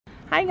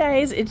Hi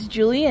guys, it's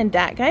Julie and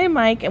Dat Guy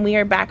Mike, and we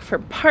are back for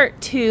part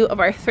 2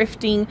 of our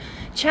thrifting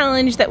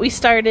challenge that we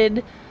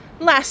started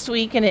last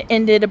week and it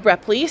ended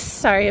abruptly.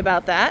 Sorry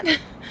about that.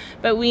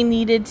 But we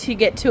needed to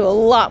get to a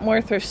lot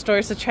more thrift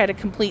stores to try to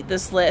complete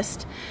this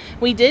list.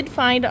 We did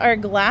find our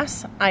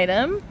glass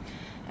item.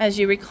 As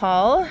you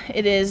recall,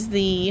 it is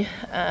the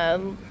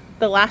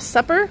Last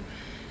Supper.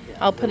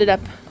 I'll put it up.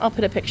 I'll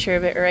put a picture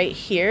of it right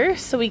here.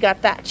 So we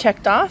got that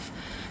checked off.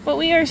 But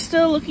we are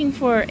still looking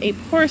for a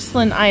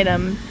porcelain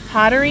item.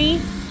 Pottery,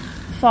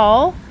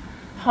 fall,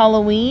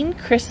 Halloween,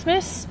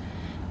 Christmas,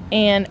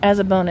 and as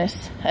a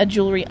bonus, a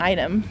jewelry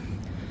item.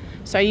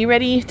 So are you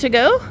ready to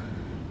go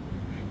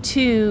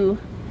to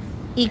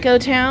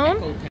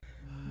Ecotown?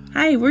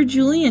 Hi, we're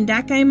Julie and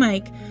Dat Guy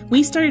Mike.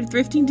 We started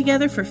thrifting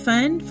together for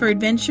fun, for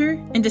adventure,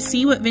 and to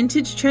see what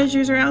vintage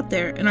treasures are out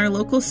there in our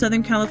local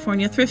Southern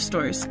California thrift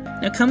stores.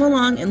 Now come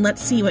along and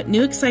let's see what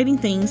new exciting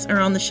things are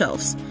on the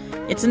shelves.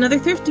 It's another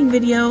thrifting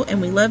video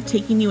and we love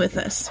taking you with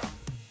us.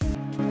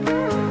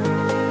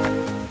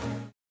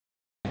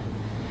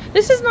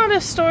 This is not a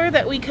store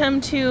that we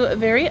come to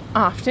very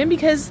often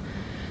because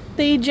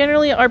they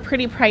generally are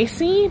pretty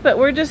pricey, but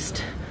we're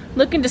just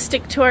looking to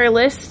stick to our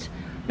list,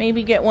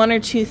 maybe get one or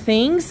two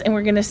things, and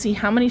we're gonna see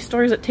how many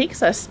stores it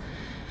takes us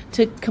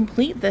to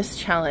complete this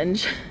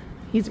challenge.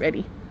 He's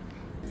ready.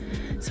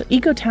 So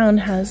Ecotown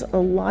has a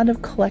lot of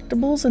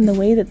collectibles, and the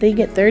way that they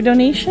get their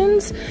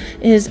donations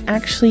is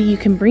actually you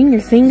can bring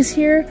your things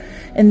here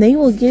and they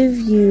will give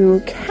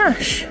you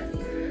cash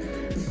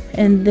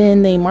and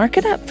then they mark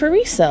it up for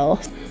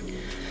resale.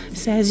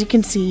 So as you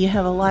can see, you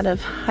have a lot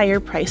of higher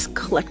price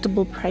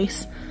collectible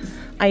price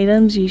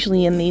items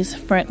usually in these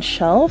front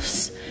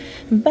shelves,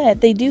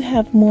 but they do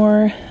have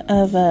more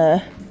of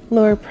a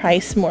lower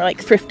price, more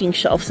like thrifting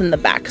shelves in the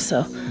back.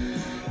 So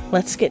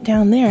let's get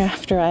down there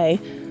after I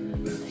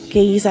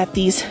gaze at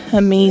these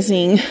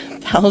amazing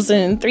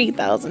 $1,000,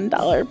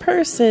 $3,000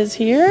 purses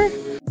here.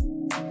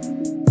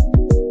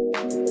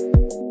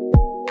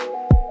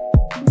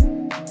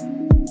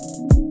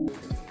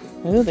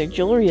 Oh, their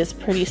jewelry is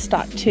pretty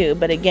stock too,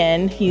 but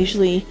again,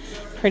 usually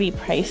pretty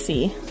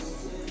pricey.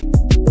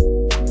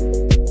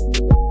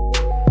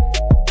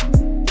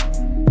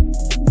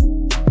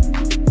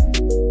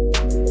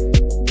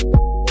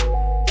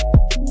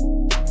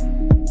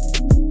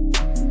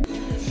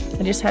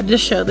 I just had to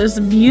show this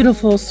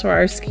beautiful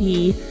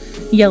Swarovski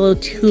yellow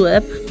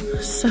tulip.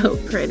 So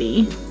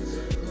pretty.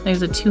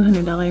 There's a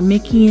 $200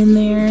 Mickey in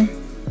there.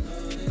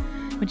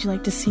 Would you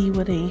like to see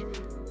what a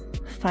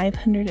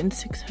 $500 and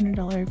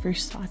 $600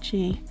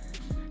 Versace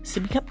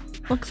sippy cup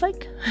looks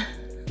like?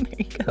 There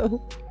you go.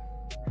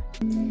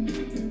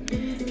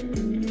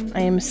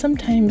 I am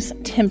sometimes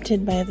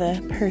tempted by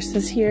the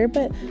purses here,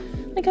 but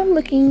like I'm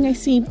looking, I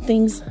see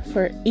things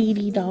for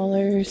 $80,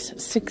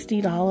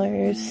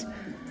 $60.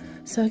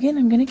 So again,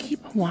 I'm gonna keep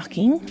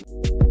walking.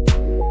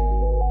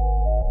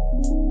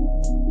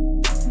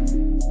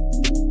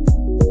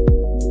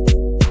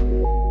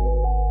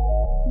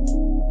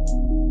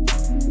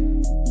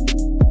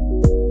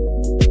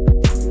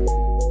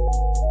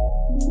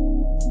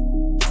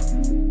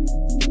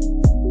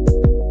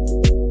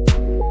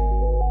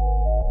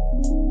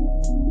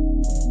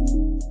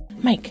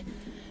 Mike,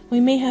 we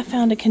may have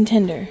found a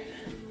contender.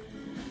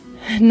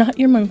 Not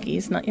your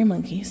monkeys, not your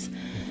monkeys.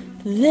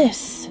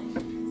 This.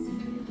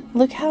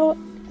 Look how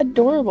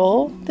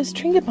adorable this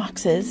trinket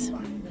box is.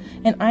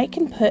 And I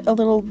can put a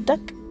little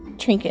duck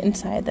trinket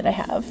inside that I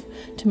have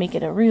to make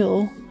it a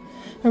real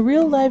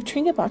live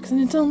trinket box,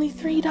 and it's only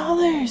 $3.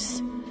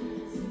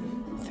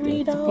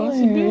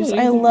 $3.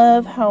 I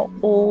love how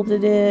old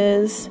it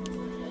is.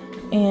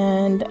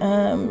 And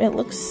it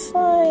looks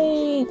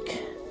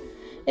like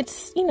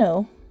it's, you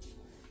know,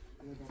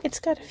 it's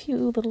got a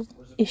few little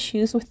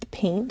issues with the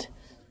paint,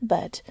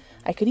 but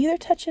I could either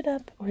touch it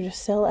up or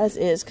just sell as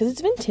is because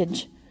it's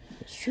vintage.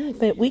 True.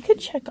 But we could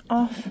check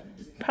off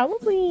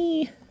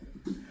probably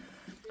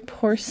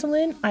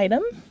porcelain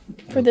item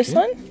for this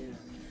one.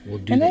 We'll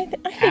do that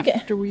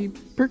after we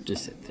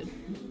purchase it then.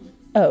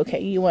 Oh, okay.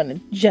 You want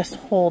to just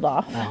hold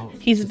off.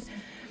 He's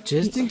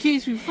just in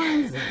case we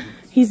find them.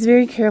 He's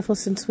very careful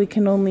since we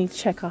can only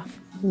check off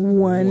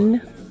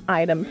one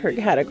item per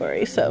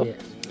category. So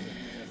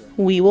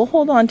we will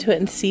hold on to it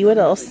and see what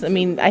else. I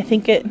mean, I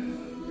think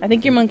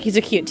your monkeys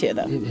are cute too,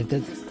 though.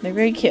 They're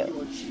very cute.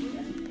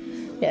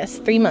 Yes,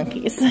 3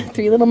 monkeys.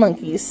 3 little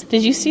monkeys.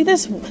 Did you see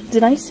this?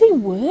 Did I say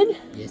wood?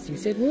 Yes, you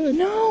said wood.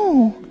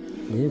 No.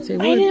 You didn't say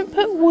wood. I didn't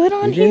put wood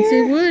on here. You didn't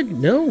say wood.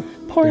 No.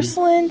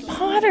 Porcelain,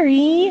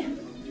 pottery.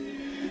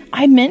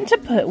 I meant to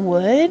put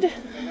wood.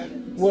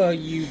 Well,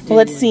 you did. Well,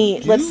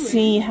 let's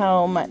see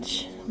how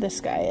much this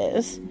guy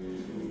is.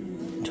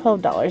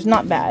 $12.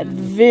 Not bad.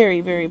 Very,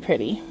 very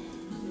pretty.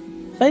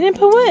 But I didn't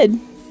put wood.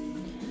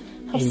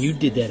 And you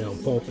did that on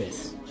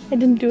purpose. I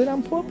didn't do it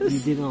on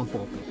purpose. You did it on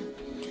purpose.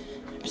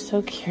 I'm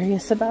so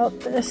curious about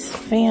this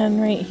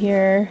fan right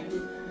here.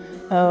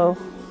 Oh,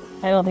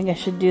 I don't think I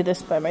should do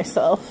this by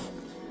myself.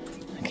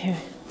 Okay.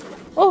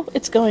 Oh,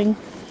 it's going.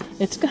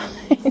 It's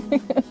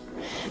going.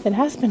 It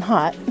has been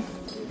hot.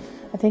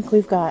 I think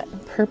we've got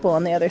purple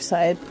on the other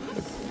side.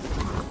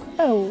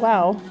 Oh,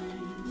 wow.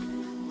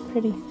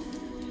 Pretty.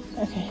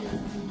 Okay.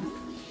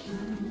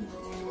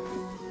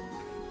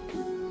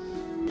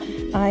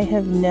 I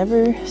have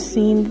never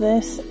seen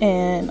this,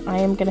 and I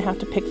am going to have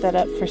to pick that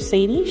up for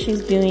Sadie.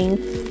 She's doing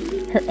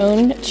her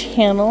own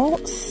channel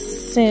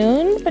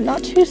soon, but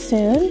not too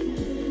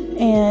soon.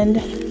 And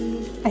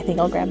I think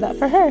I'll grab that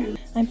for her.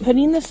 I'm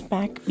putting this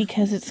back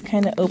because it's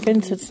kind of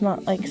open, so it's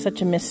not like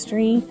such a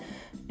mystery.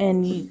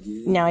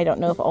 And now I don't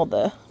know if all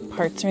the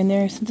parts are in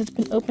there since it's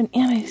been open.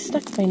 And I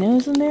stuck my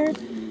nose in there.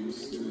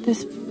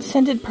 This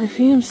scented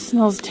perfume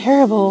smells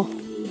terrible.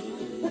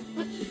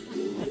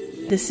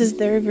 This is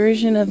their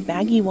version of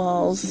baggy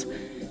walls,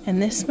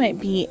 and this might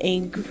be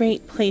a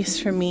great place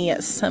for me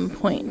at some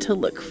point to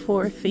look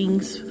for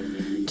things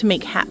to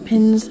make hat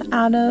pins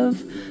out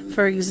of.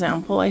 For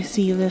example, I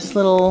see this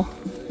little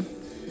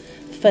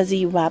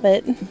fuzzy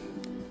rabbit.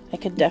 I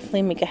could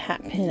definitely make a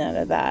hat pin out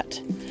of that,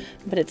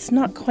 but it's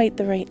not quite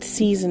the right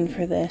season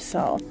for this.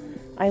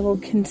 I will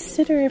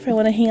consider if I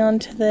want to hang on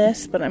to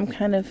this, but I'm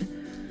kind of,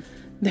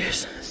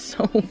 there's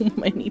so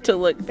many to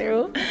look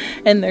through,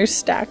 and they're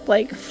stacked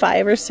like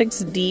 5 or 6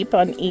 deep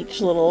on each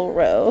little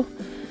row.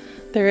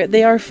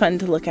 They are fun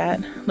to look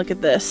at. Look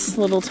at this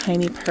little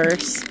tiny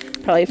purse,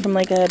 probably from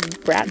like a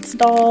Bratz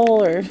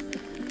doll or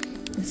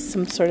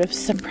some sort of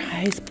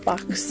surprise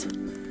box.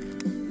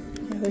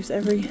 There's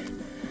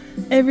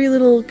every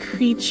little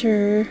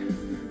creature.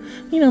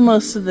 You know,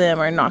 most of them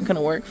are not going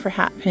to work for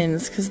hat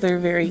pins because they're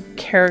very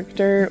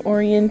character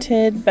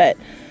oriented, but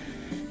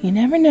you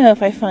never know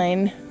if I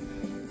find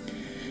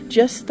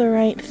just the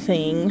right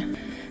thing.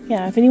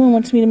 Yeah, if anyone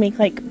wants me to make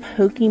like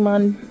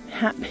Pokemon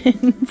hat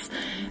pins,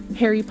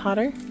 Harry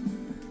Potter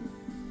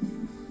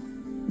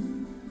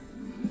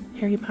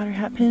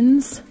hat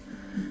pins,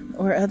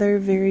 or other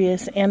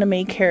various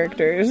anime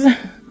characters,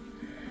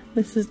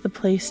 this is the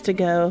place to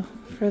go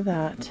for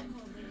that.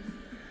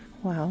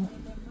 Wow.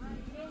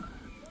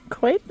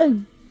 Quite a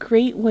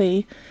great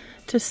way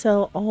to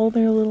sell all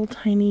their little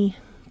tiny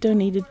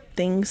donated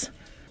things.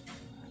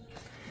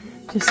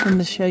 Just wanted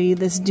to show you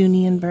this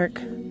Dooney and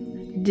Burke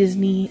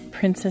Disney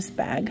princess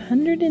bag.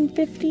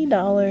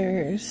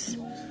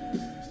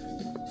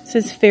 $150. It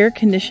says fair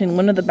condition.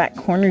 One of the back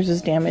corners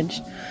is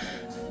damaged.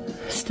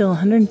 Still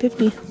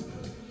 $150.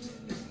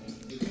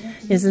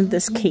 Isn't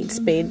this Kate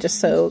Spade just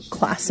so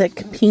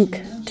classic? Pink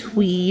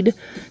tweed.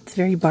 It's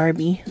very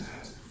Barbie.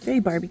 Very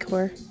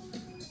Barbie-core.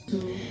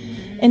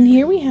 And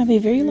here we have a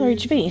very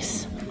large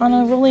vase on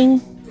a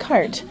rolling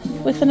cart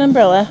with an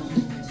umbrella.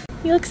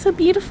 You look so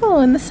beautiful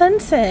in the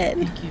sunset.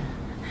 Thank you.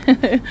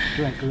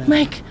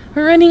 Mike,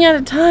 we're running out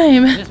of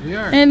time. Yes, we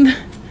are. And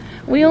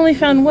we only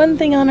found one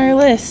thing on our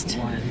list.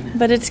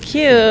 But it's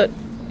cute.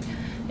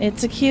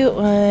 It's a cute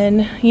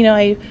one. You know,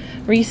 I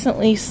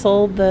recently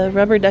sold the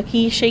rubber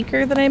ducky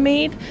shaker that I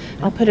made.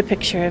 I'll put a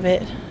picture of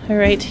it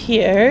right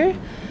here.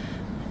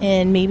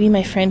 And maybe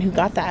my friend who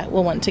got that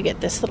will want to get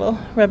this little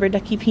rubber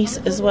ducky piece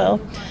as well.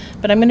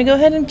 But I'm going to go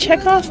ahead and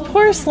check off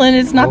porcelain.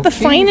 It's not the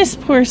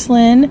finest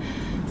porcelain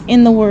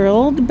in the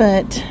world,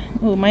 but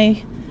oh,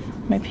 my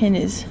pen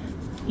is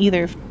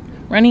either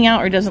running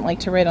out or doesn't like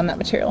to write on that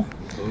material.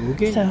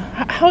 Okay. So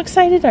how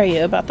excited are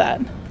you about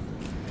that?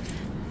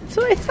 That's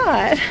what I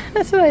thought.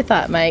 That's what I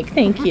thought, Mike.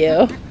 Thank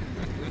you.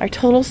 Our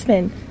total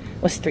spend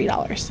was $3.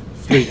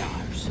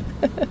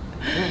 $3. Right,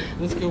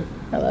 let's go.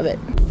 I love it.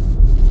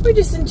 We're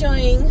just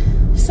enjoying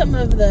some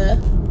of the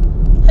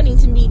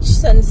Huntington Beach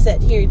sunset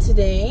here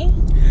today.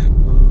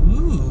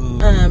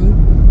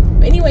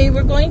 Anyway,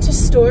 we're going to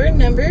store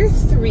number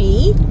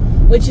 3,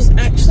 which is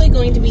actually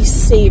going to be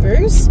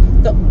Savers.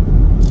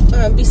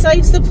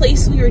 Besides the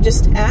place we were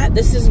just at,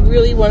 this is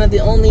really one of the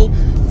only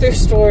thrift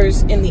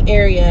stores in the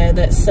area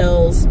that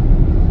sells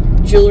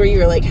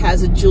jewelry or like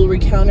has a jewelry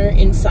counter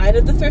inside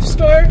of the thrift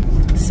store.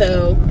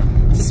 So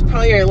this is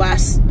probably our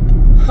last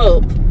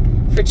hope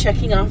for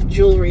checking off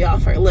jewelry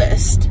off our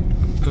list.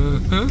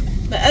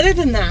 But other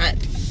than that,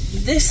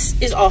 this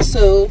is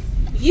also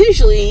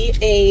usually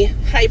a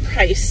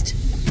high-priced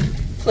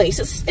place,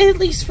 at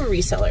least for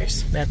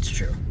resellers. That's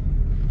true.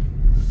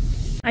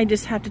 I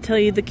just have to tell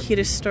you the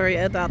cutest story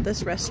about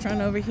this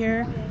restaurant over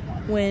here.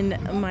 When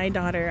my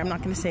daughter, I'm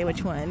not going to say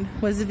which one,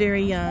 was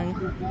very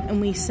young, and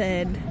we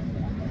said,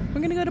 we're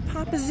going to go to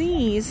Papa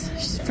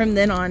Z's. From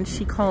then on,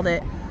 she called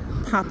it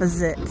Papa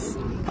Zits.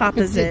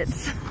 Papa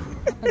Zits.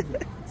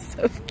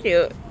 So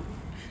cute.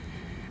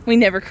 We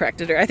never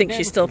corrected her. I think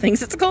she still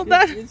thinks it's called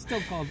that. It's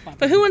still called Papa.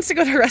 But who wants to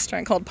go to a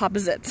restaurant called Papa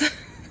Zits?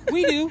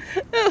 We do.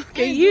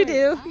 Okay, you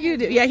do. You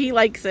do. Yeah, he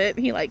likes it.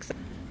 He likes it.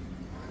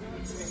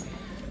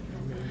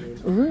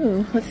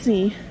 Ooh, let's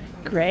see.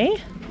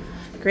 Gray?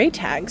 Gray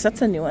tags.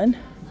 That's a new one.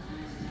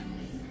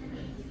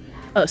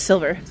 Oh,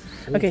 silver.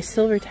 Okay,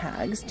 silver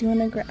tags. Do you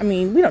want to grab? I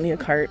mean, we don't need a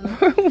cart.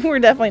 We're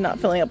definitely not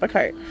filling up a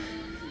cart.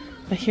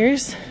 But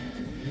here's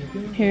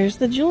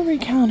the jewelry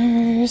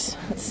counters.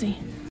 Let's see.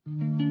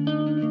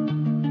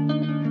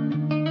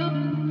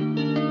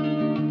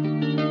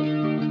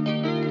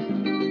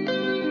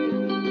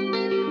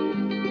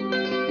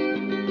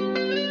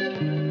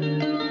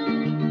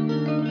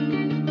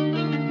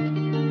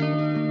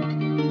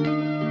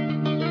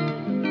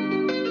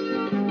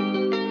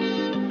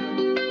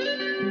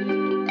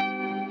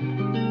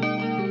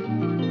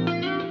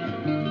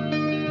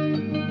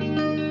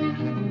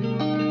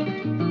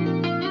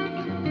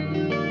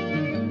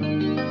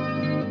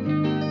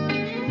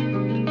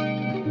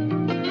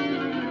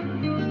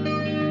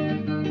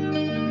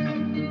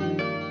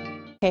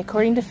 Okay,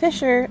 according to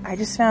Fisher, I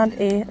just found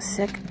a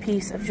sick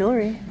piece of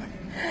jewelry.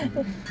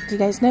 Do you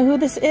guys know who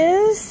this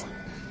is?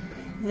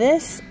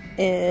 This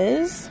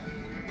is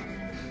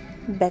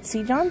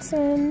Betsy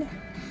Johnson.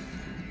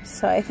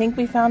 So I think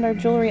we found our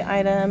jewelry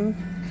item.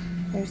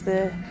 There's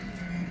the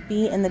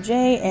B and the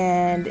J,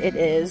 and it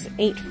is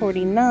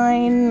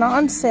 $8.49, not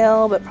on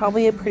sale, but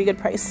probably a pretty good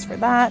price for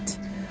that.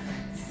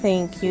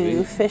 Thank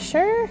you,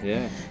 Fisher.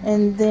 Yeah.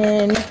 And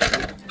then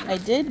I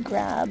did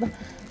grab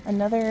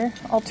another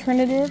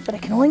alternative, but I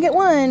can only get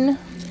one.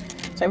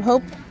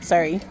 So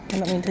sorry, I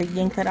don't mean to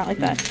yank that out like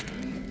that.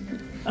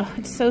 Oh,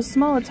 it's so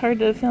small, it's hard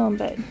to film,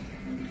 but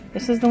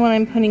this is the one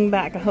I'm putting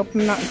back. I hope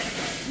I'm not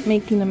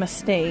making a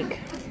mistake.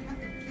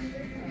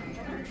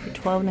 For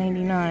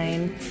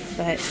 $12.99,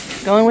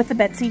 but going with the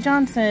Betsy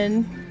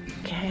Johnson.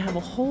 Okay, I have a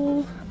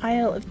whole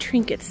aisle of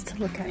trinkets to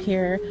look at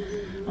here,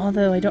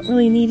 although I don't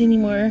really need any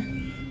more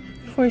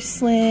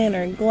porcelain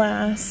or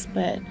glass,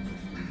 but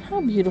how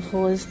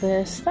beautiful is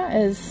this?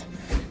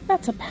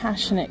 That's a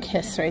passionate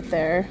kiss right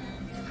there.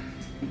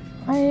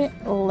 I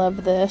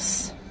love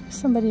this.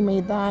 Somebody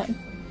made that.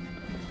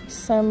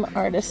 Some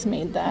artist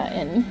made that,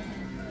 and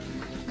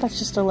that's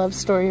just a love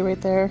story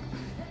right there.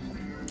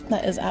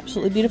 That is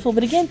absolutely beautiful.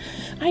 But again,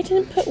 I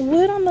didn't put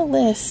wood on the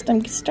list.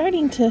 I'm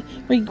starting to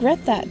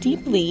regret that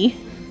deeply.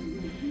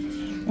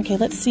 Okay,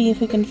 let's see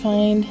if we can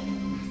find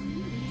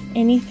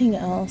anything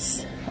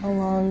else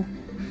along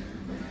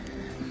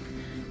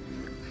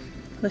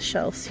the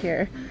shelves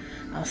here.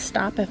 I'll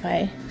stop if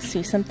I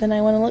see something I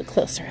want to look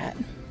closer at.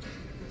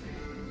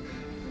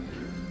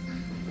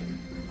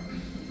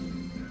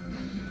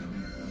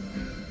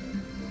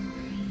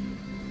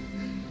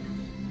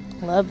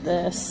 Love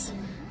this.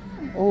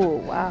 Oh,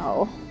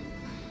 wow.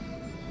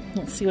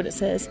 Let's see what it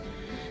says.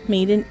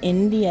 Made in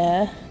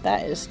India.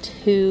 That is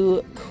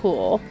too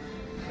cool.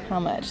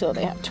 How much? Oh,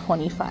 they have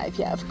 25.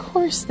 Yeah, of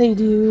course they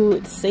do.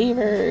 It's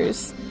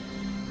savers.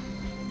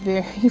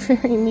 Very,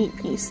 very neat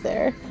piece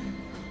there.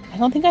 I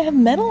don't think I have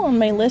metal on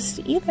my list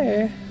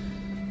either.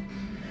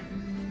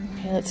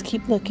 Okay, let's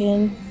keep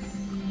looking.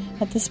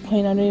 At this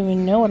point, I don't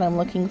even know what I'm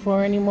looking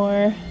for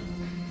anymore.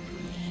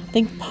 I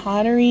think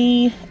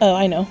pottery. Oh,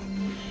 I know.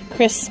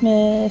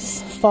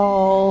 Christmas,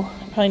 fall.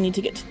 I probably need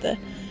to get to the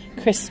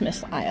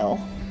Christmas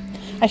aisle.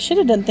 I should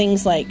have done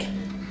things like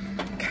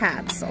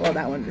cats, although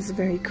that one is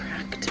very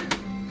cracked.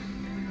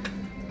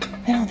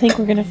 I don't think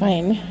we're gonna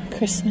find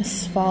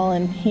Christmas, fall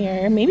in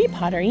here. Maybe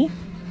pottery.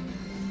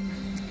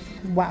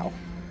 Wow.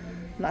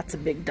 That's a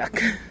big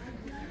duck.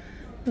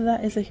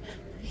 That is a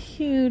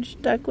huge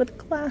duck with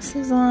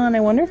glasses on. I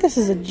wonder if this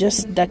is a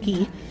Just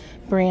Ducky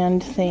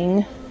brand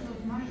thing.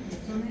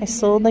 I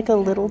sold like a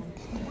little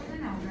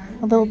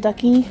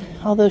ducky,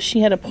 although she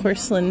had a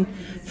porcelain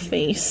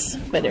face,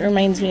 but it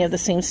reminds me of the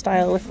same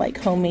style with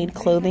like homemade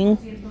clothing.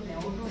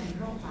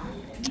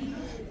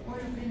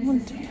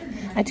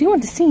 I do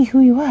want to see who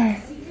you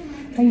are.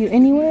 Are you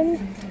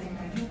anyone?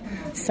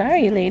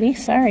 Sorry, lady,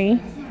 sorry.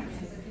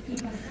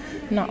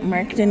 Not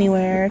marked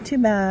anywhere. Too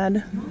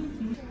bad.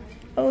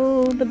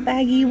 Oh, the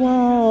baggy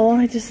wall.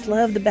 I just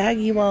love the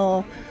baggy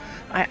wall.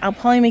 I'll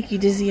probably make you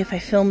dizzy if I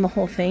film the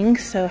whole thing,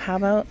 so how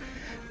about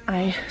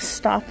I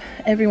stop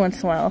every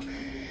once in a while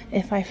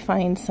if I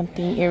find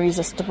something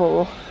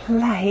irresistible,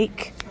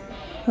 like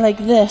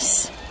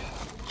this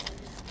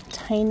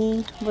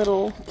tiny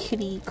little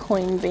kitty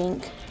coin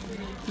bank,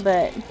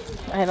 but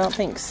I don't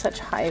think such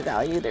high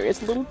value. There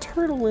is a little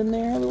turtle in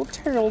there, a little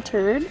turtle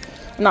turd.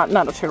 Not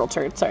a turtle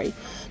turd, sorry.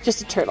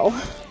 Just a turtle.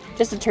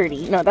 Just a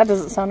turdy. No, that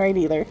doesn't sound right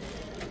either.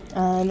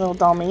 A little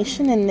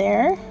Dalmatian in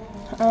there.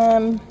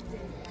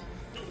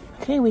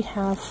 Okay, we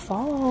have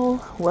fall.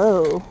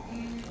 Whoa.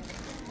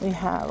 We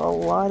have a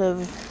lot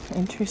of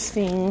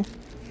interesting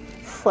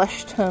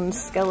flesh tone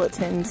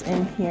skeletons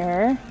in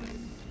here.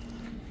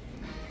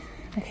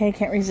 Okay, I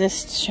can't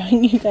resist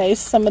showing you guys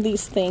some of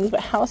these things, but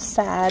how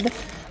sad.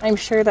 I'm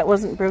sure that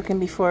wasn't broken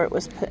before it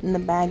was put in the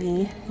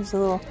baggie. There's a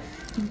little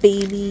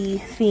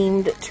baby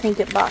themed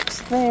trinket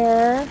box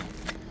there,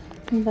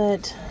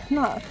 but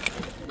not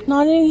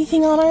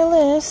anything on our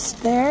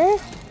list there.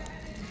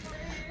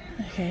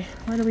 Okay,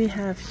 what do we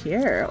have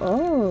here?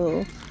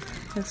 Oh,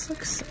 this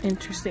looks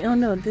interesting. Oh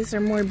no, these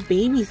are more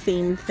baby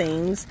themed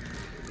things.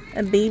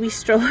 A baby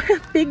stroller,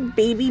 a big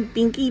baby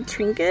binky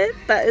trinket.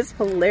 That is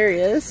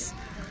hilarious.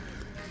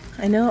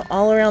 I know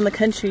all around the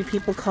country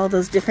people call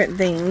those different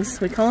things.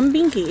 We call them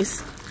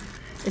binkies.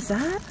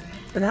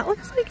 That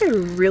looks like a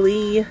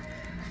really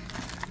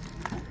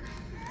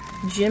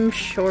Jim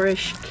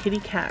Shore-ish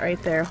kitty cat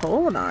right there.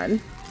 Hold on.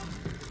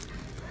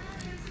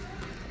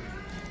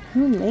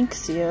 Who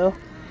makes you?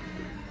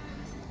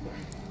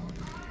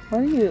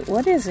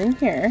 What is in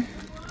here?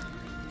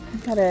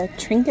 I've got a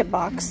trinket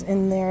box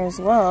in there as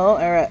well,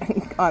 or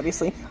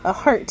obviously a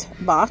heart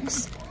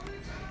box.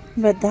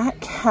 But that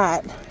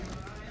cat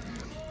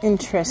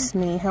interests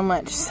me. How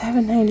much?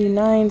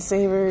 $7.99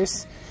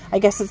 savers. I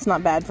guess it's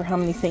not bad for how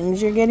many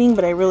things you're getting,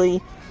 but I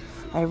really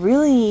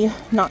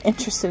not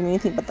interested in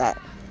anything but that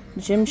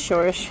Jim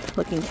Shore-ish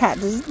looking cat.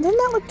 Doesn't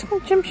that look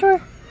like Jim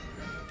Shore?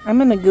 I'm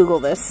gonna Google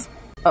this.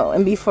 Oh,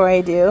 and before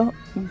I do,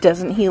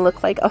 doesn't he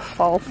look like a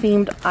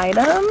fall-themed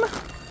item?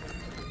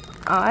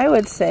 I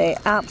would say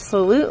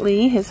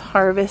absolutely. His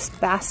harvest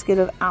basket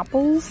of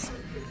apples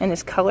and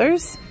his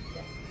colors.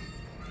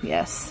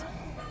 Yes.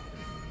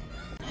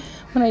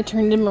 When I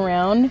turned him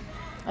around,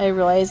 I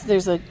realized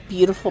there's a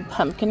beautiful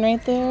pumpkin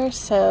right there.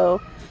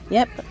 So,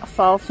 yep, a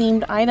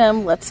fall-themed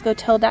item. Let's go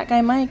tell that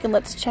guy Mike and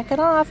let's check it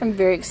off. I'm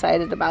very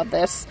excited about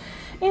this.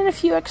 And a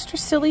few extra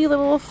silly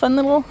little fun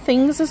little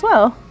things as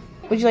well.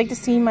 Would you like to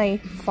see my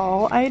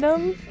fall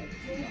item?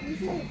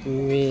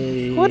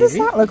 Maybe. What does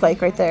that look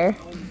like right there?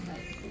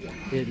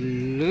 It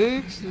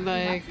looks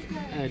like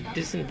a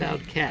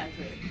disemboweled cat.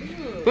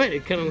 But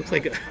it kind of looks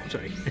like a... I'm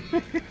sorry.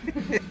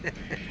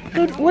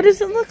 What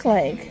does it look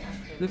like?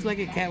 Looks like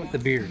a cat with a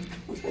beard.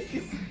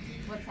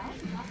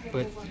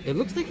 But it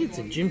looks like it's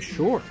a Jim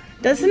Shore.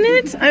 Doesn't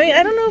it? I mean,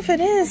 I don't know if it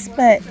is,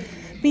 but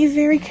be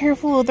very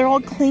careful. They're all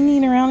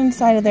clinging around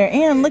inside of there.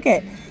 And look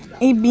at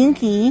a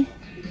Binky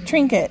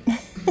trinket.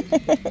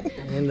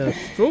 And a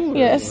stroller.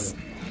 Yes.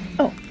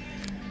 Oh.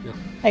 No.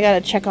 I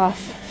gotta check off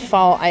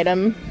fall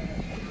item.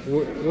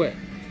 What?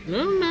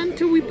 No, not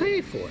until we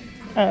pay for it.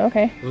 Oh,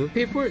 okay. When we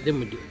pay for it, then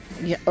we do it.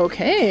 Yeah,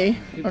 okay.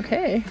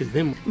 Okay. 'Cause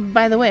then...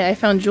 By the way, I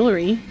found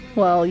jewelry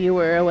while you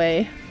were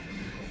away.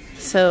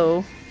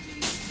 So,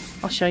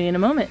 I'll show you in a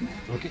moment.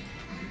 Okay.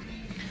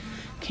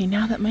 Okay,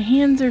 now that my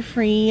hands are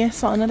free, I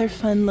saw another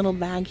fun little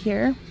bag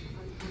here.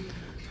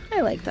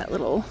 I like that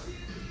little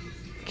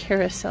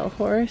carousel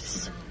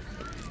horse.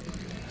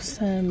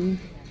 Some,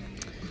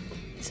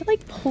 is it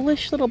like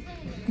Polish little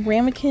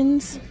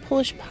ramekins?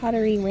 Polish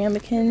pottery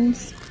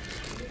ramekins?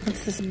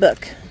 What's this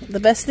book? The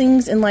best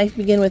things in life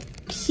begin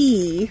with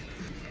P.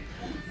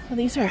 Oh,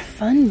 these are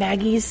fun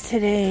baggies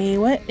today.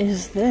 What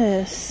is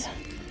this?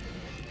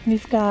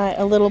 We've got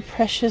a little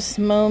precious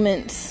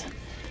moments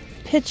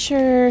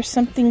picture,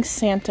 something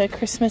Santa,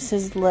 Christmas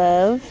is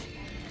love,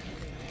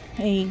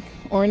 a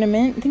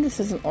ornament. I think this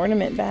is an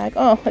ornament bag.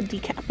 Oh, a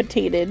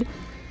decapitated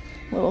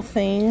little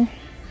thing.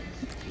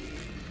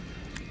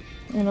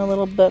 And a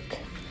little book,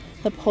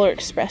 the Polar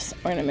Express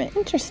ornament.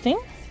 Interesting.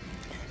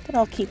 But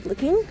I'll keep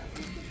looking.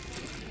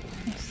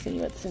 Let's see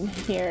what's in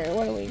here.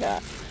 What do we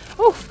got?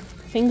 Oh,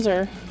 things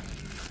are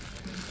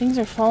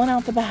falling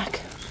out the back.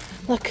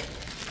 Look.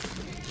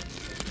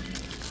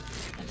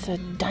 It's a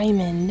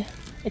diamond.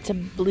 It's a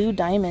blue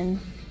diamond.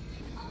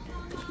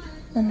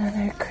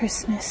 Another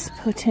Christmas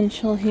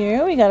potential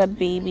here. We got a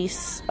baby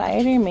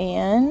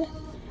Spider-Man.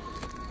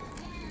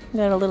 We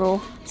got a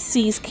little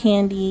See's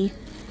Candy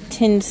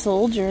Tin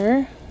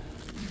Soldier.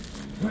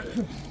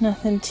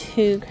 Nothing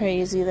too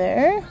crazy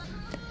there.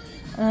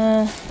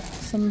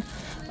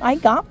 I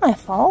got my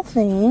fall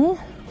thing.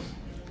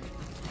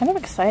 Kind of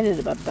excited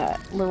about that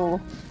little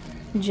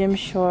Jim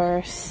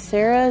Shore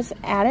Sarah's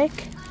Attic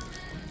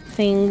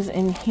things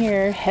in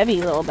here.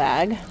 Heavy little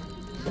bag.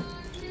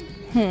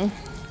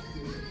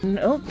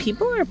 Oh,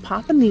 people are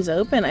popping these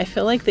open. I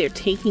feel like they're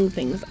taking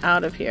things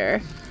out of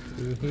here.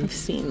 I've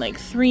seen like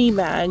 3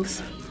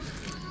 bags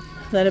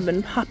that have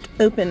been popped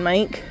open,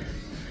 Mike.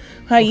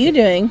 How are you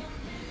doing?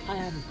 I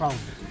have a problem.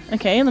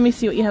 Okay, let me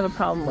see what you have a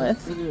problem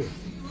with.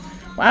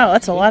 Wow,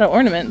 that's a lot of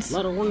ornaments. A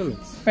lot of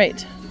ornaments.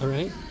 Right. All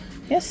right.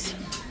 Yes.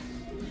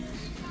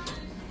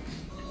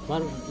 A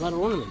lot of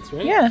ornaments,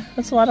 right? Yeah,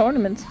 that's a lot of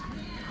ornaments.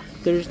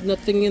 There's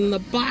nothing in the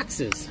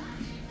boxes.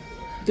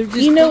 They're just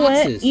you know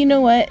boxes. What? You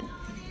know what?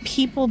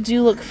 People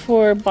do look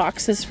for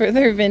boxes for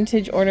their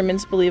vintage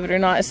ornaments, believe it or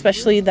not,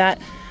 especially that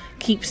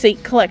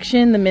keepsake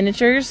collection, the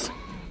miniatures.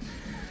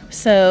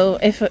 So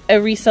if a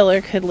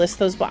reseller could list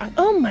those boxes,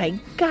 oh my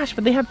gosh,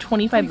 but they have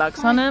 25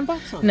 bucks on them.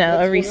 No,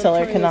 a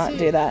reseller cannot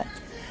do that.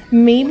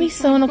 Maybe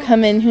someone will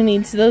come in who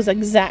needs those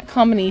exact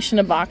combination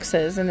of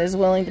boxes and is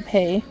willing to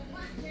pay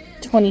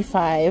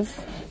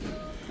 25.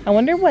 I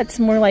wonder what's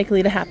more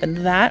likely to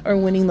happen, that or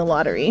winning the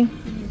lottery.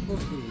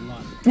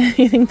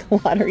 You think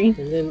the lottery?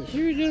 And then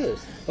here it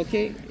is.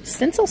 Okay.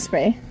 Stencil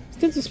spray.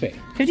 Stencil spray.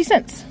 50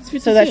 cents. 50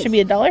 so that cents. should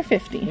be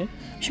 $1.50. Yeah.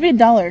 Should be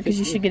 $1 because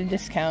you should get a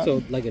discount.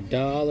 So like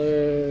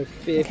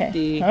 $1.50.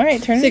 Okay. All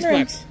right, turn it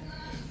around. $6.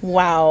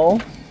 Wow.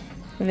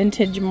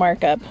 Vintage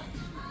markup.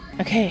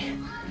 Okay.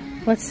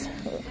 Let's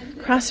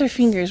cross our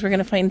fingers. We're going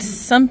to find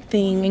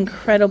something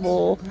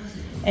incredible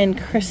and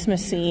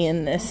Christmassy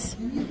in this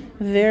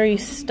very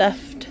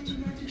stuffed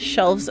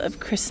shelves of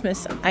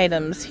Christmas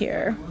items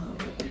here.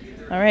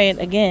 All right,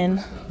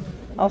 again,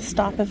 I'll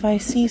stop if I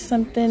see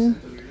something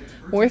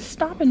worth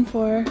stopping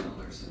for.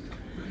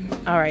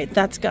 All right,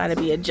 that's got to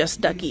be a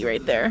Just Ducky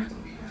right there.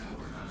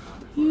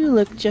 You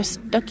look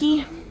Just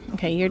Ducky.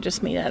 Okay, you're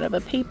just made out of a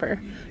paper.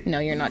 No,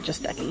 you're not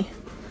Just Ducky.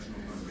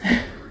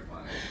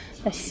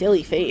 A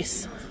silly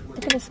face.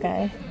 Look at this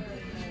guy.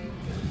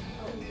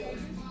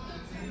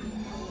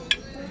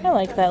 I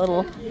like that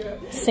little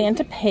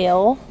Santa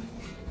pail.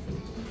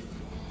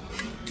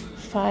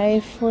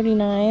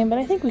 $5.49, but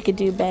I think we could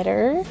do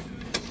better.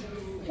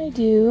 I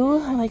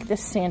do. I like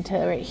this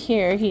Santa right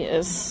here. He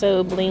is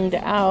so blinged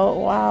out.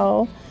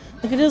 Wow.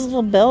 Look at his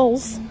little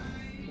bells.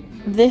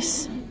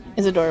 This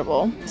is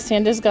adorable.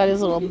 Santa's got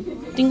his little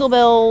dingle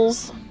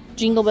bells.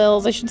 jingle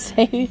bells, I should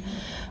say.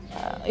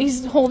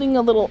 He's holding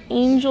a little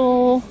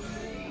angel.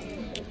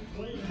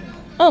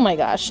 Oh my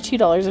gosh,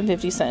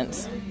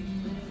 $2.50.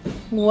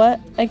 What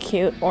a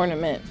cute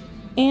ornament.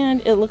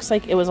 And it looks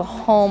like it was a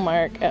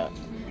Hallmark. Oh,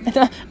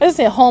 I would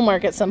say a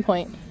Hallmark at some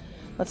point.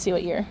 Let's see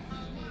what year.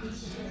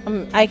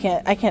 I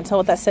can't tell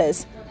what that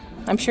says.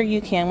 I'm sure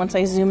you can once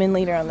I zoom in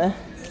later on the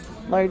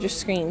larger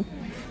screen.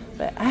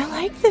 But I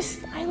like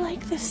this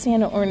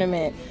Santa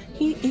ornament.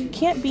 He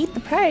can't beat the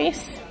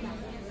price.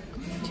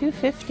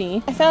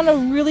 $2.50. I found a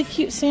really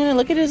cute Santa.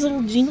 Look at his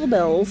little jingle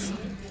bells.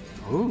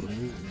 Oh,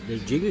 they're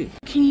jiggly.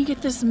 Can you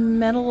get this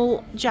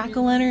metal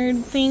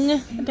jack-o'-lantern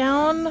thing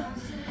down?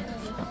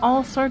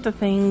 All sorts of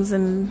things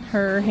in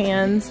her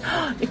hands.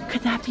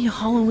 Could that be a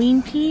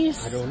Halloween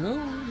piece? I don't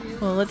know.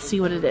 Well, let's see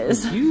what it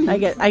is. I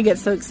get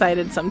so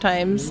excited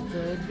sometimes.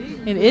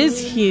 It is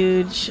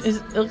huge.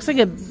 It looks like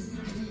a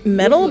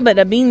metal, but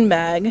a bean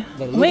bag.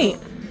 Wait.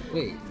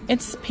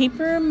 It's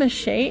paper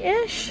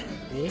mache-ish?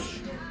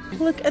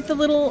 Look at the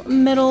little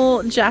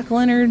metal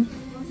jack-o'-lantern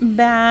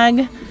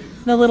bag.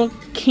 The little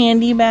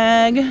candy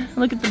bag.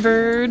 Look at the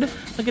bird.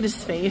 Look at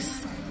his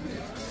face.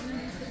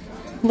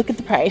 Look at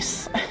the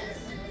price.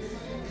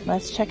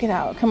 Let's check it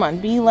out. Come on,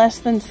 be less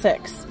than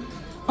 $6.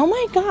 Oh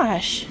my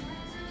gosh.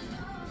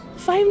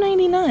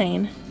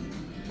 $5.99.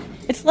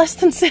 It's less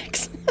than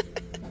 $6.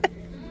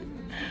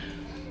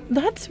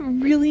 That's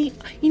really,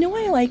 you know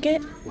why I like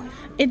it?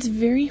 It's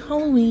very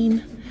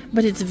Halloween,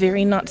 but it's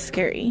very not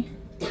scary.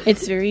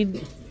 It's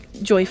very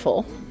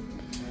joyful.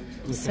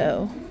 Okay.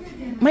 So,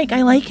 Mike,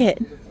 I like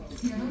it.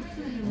 You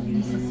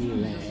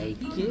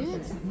like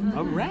it?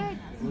 All right.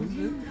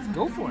 Let's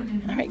go for it.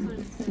 All right.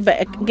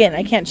 But again,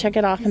 I can't check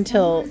it off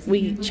until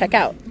we check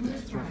out.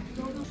 That's right.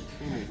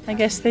 I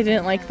guess they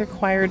didn't like their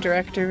choir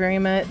director very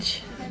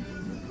much.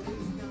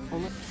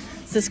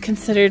 Is this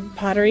considered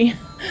pottery?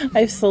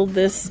 I've sold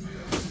this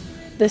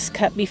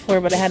cup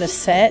before, but I had a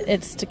set.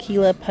 It's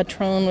Tequila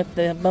Patron with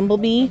the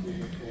bumblebee,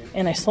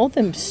 and I sold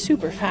them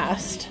super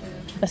fast.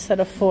 A set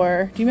of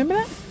 4. Do you remember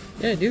that?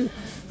 Yeah, I do.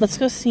 Let's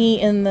go see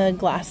in the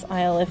glass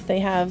aisle if they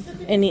have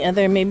any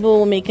other. Maybe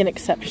we'll make an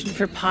exception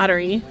for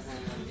pottery.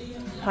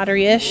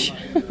 Pottery-ish.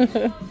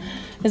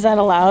 Is that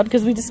allowed?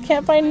 Because we just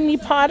can't find any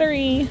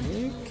pottery.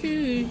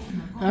 Okay.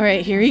 All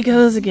right, here he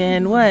goes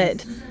again.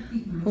 What?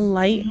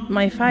 Light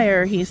my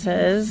fire, he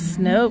says.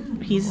 Nope,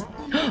 he's...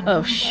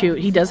 Oh, shoot,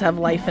 he does have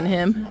life in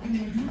him.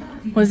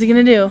 What is he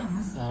going to do?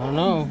 I don't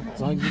know.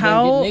 As long as you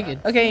How? don't get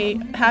naked. Okay,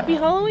 happy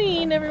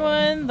Halloween,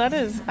 everyone. That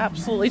is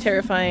absolutely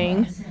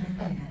terrifying.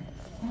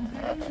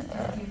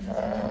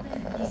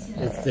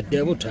 It's the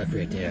devil tuck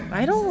right there.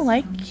 I don't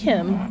like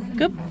him.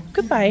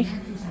 Goodbye.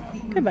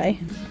 Goodbye.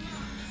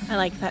 I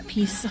like that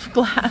piece of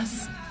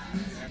glass.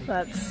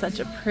 That's such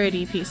a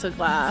pretty piece of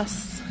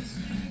glass.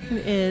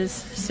 It is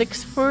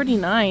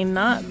 $6.49.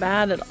 Not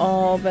bad at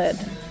all, but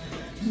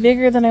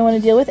bigger than I want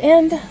to deal with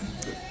and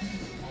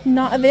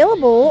not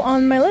available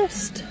on my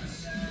list.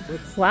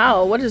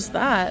 Wow, what is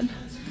that?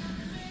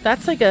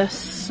 That's like a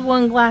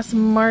swung glass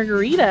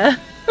margarita.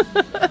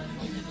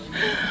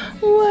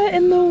 What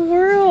in the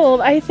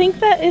world? I think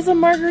that is a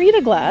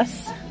margarita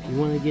glass. You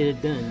want to get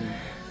it done.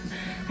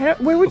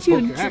 Where would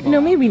you?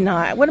 No, maybe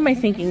not. What am I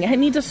thinking? It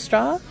needs a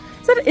straw?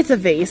 It's a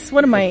vase.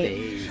 What am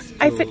I?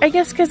 I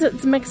guess because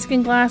it's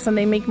Mexican glass and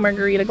they make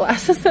margarita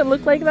glasses that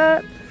look like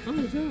that.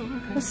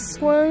 A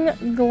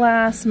swung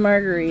glass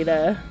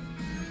margarita.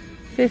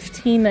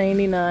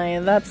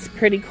 $15.99. That's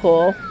pretty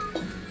cool.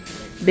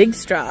 Big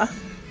straw.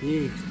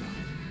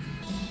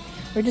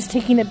 We're just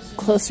taking a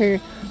closer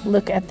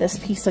look at this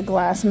piece of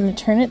glass. I'm going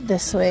to turn it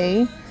this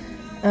way.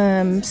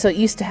 So it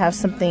used to have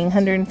something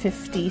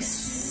 150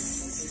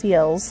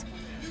 CLs.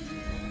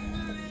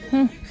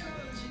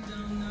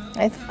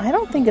 I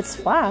don't think it's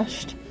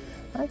flashed.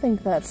 I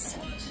think that's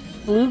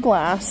blue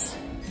glass.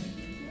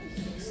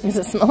 Does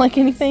it smell like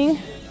anything?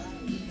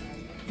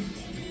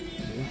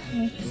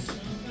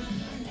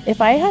 If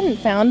I hadn't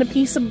found a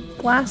piece of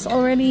glass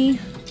already,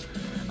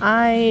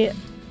 I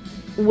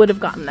would have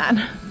gotten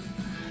that.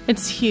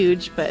 It's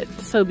huge, but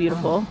so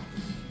beautiful.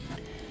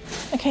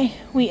 Okay,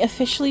 we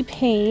officially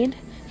paid.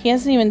 He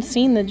hasn't even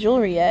seen the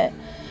jewelry yet.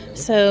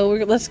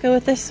 So let's go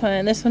with this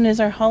one. This one is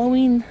our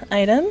Halloween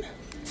item.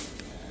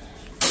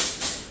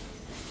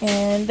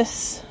 And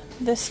this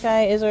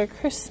guy is our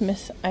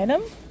Christmas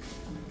item.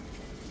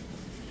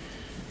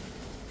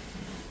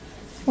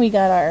 We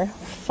got our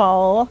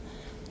fall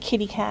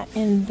kitty cat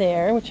in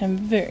there, which I'm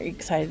very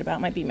excited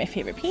about. Might be my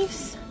favorite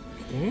piece.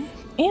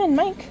 And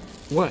Mike.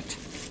 What?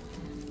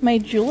 My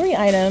jewelry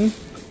item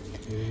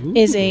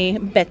is a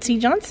Betsy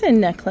Johnson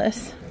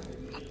necklace.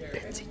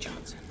 Betsy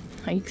Johnson.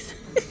 Thanks.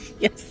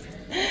 Yes.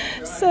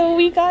 So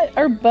we got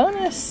our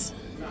bonus.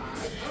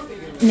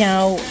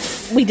 Now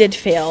we did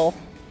fail.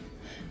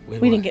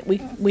 We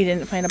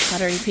didn't find a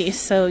pottery piece.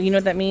 So you know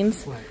what that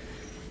means? What?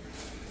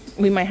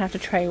 We might have to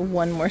try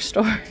one more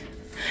store.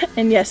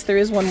 And yes, there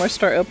is one more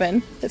store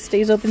open. It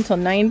stays open till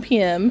 9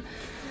 p.m.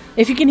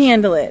 If you can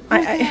handle it.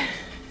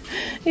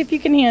 If you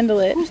can handle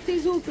it. Who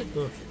stays open?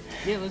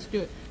 Yeah, let's do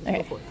it. Let's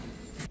go for it.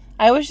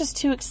 I was just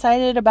too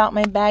excited about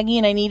my baggie,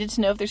 and I needed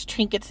to know if there's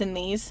trinkets in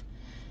these.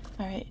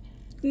 All right.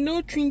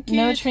 No trinkets.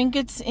 No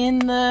trinkets in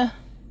the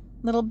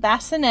little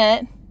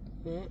bassinet.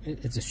 Well,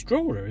 it's a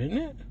stroller, isn't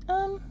it?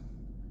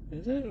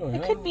 Is it? Or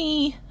It could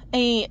be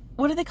a,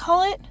 what do they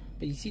call it?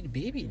 But you see the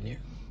baby in there.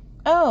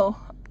 Oh,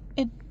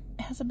 it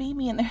has a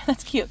baby in there.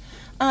 That's cute.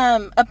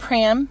 A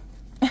pram.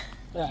 Yeah,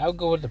 I'll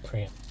go with the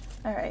pram.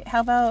 All right. How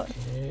about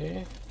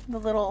Okay. the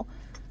little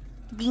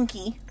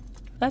binky?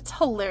 That's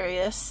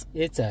hilarious.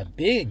 It's a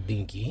big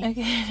binky.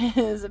 Okay, it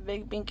is a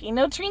big binky.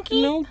 No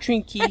trinky? No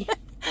trinky.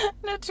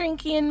 No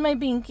trinky in my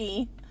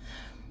binky.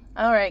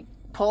 All right.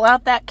 Pull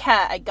out that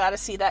cat. I gotta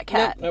see that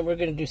cat. No, we're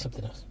going to do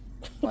something else.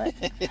 What?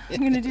 I'm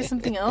gonna do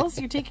something else?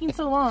 You're taking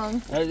so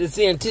long. It's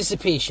the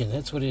anticipation.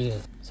 That's what it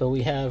is. So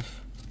we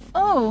have...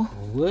 Oh.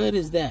 What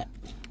is that?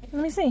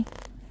 Let me see.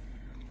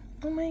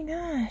 Oh my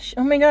gosh.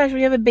 Oh my gosh,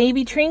 we have a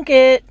baby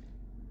trinket.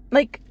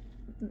 Like,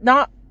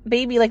 not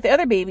baby like the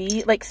other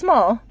baby, like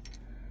small.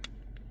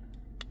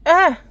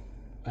 Ah.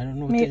 I don't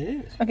know what that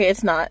is. Okay,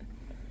 it's not.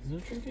 Is it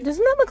a trinket?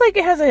 Doesn't that look like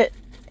it has a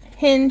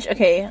hinge?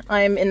 Okay,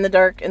 I'm in the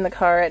dark in the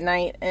car at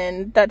night,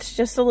 and that's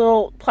just a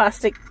little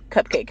plastic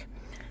cupcake.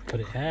 But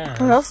it has...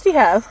 What else do you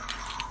have?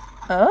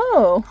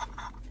 Oh.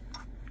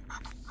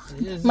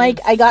 Mike,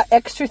 I got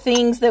extra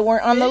things that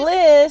weren't on the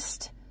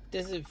list.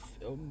 Does it...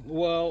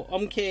 Well,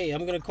 okay,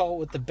 I'm going to call it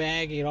with the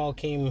bag. It all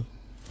came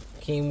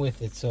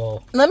with it,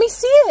 so... Let me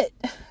see it.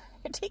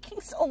 You're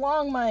taking so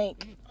long,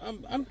 Mike.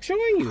 I'm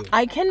showing you.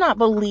 I cannot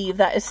believe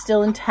that is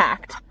still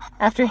intact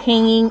after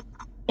hanging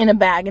in a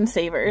bag in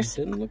Savers.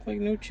 It doesn't look like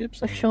no chips.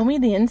 So show me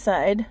the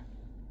inside.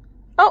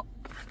 Oh,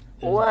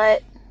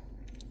 what?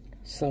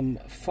 Some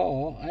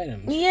fall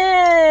items.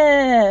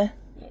 Yeah.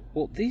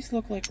 Well, these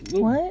look like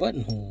little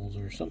buttonholes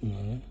or something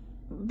like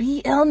that.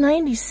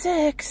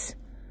 BL96.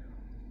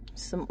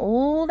 Some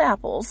old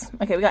apples.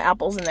 Okay, we got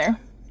apples in there.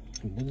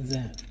 What is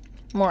that?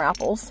 More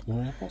apples.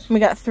 More apples? We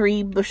got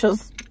 3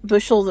 bushels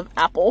of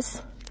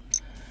apples.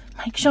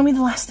 Mike, show me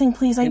the last thing,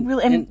 please.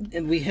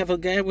 And we have a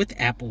guy with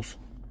apples.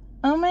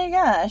 Oh my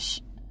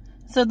gosh.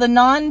 So the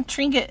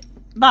non-trinket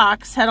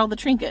box had all the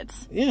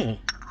trinkets. Yeah.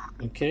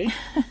 Okay.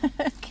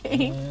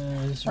 Okay.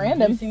 Is there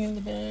Random. anything in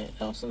the bag,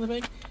 else in the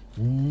bag?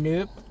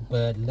 Nope.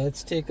 But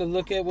let's take a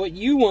look at what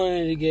you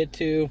wanted to get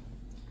to.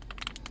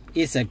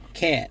 It's a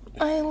cat.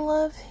 I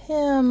love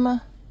him.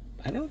 I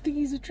don't think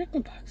he's a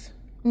trinket box.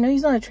 No,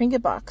 he's not a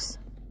trinket box.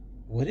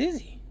 What is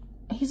he?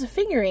 He's a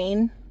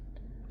figurine.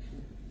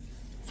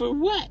 For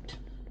what?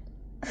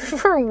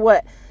 For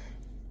what?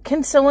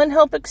 Can someone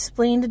help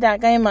explain to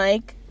that guy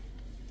Mike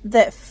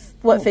that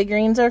what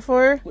figurines are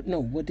for?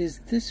 What is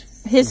this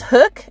for? His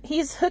hook?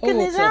 He's hooking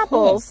his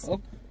apples.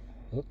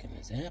 Hooking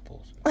his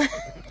apples.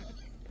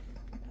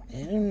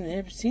 I've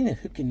never seen a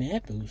hooking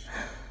apples.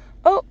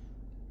 Oh.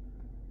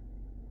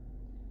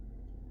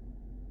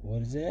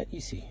 What is that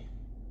you see?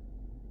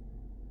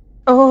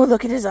 Oh,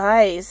 look at his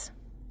eyes.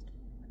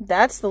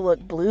 That's the look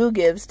Blue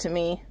gives to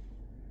me.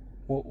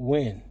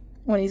 When?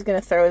 When he's going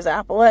to throw his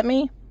apple at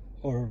me.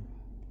 Or...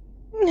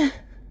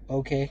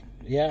 Okay.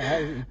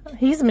 Yeah.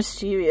 He's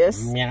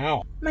mischievous.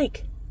 Meow.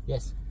 Mike.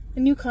 Yes. A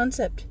new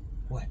concept.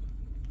 What?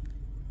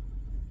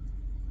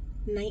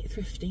 Night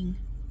thrifting.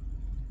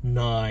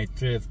 Night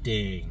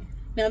thrifting.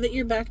 Now that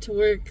you're back to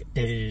work,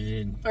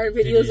 our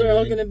videos are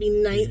all going to be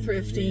night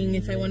thrifting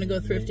if I want to go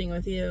thrifting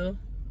with you.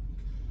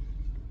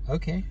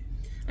 Okay.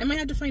 I might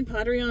have to find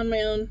pottery on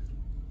my own.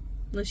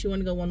 Unless you want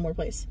to go one more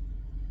place.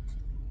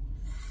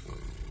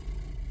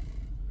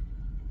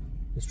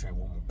 Let's try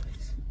one more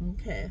place.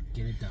 Okay.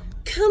 Get it done.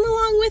 Come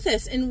along with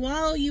us. And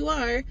while you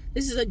are,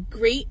 this is a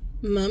great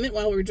moment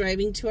while we're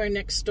driving to our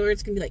next store.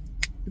 It's going to be like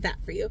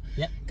that for you.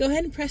 Yep. Go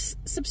ahead and press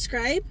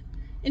subscribe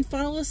and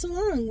follow us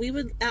along. We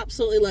would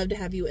absolutely love to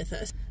have you with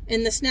us.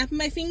 In the snap of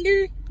my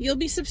finger, you'll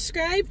be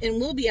subscribed and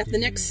we'll be at the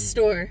next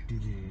store.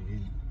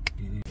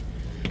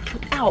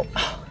 Ow.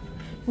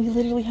 We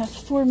literally have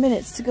 4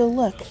 minutes to go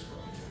look.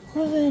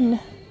 Run.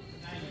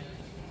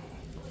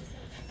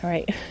 All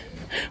right.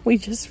 We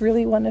just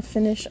really want to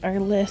finish our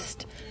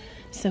list.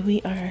 So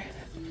we are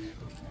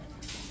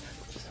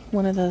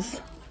one of those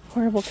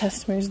horrible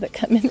customers that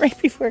come in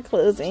right before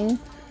closing.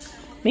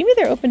 Maybe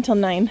they're open till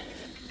 9.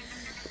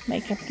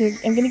 Mike, I'm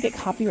going to get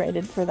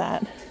copyrighted for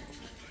that.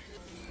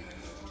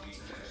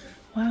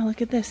 Wow,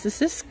 look at this. Is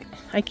this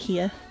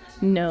IKEA?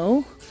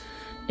 No.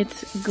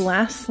 It's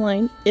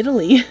Glassline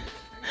Italy.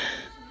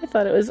 I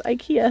thought it was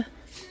IKEA.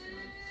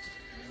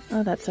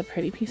 Oh, that's a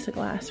pretty piece of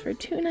glass for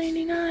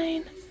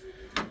 $2.99.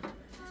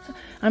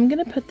 I'm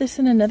going to put this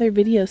in another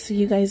video so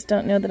you guys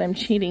don't know that I'm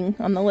cheating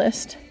on the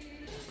list.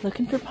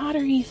 Looking for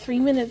pottery. 3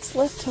 minutes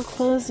left till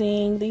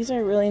closing. These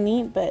are really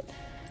neat, but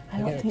I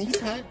don't think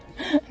so.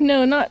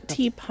 No, not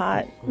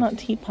teapot. Not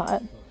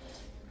teapot.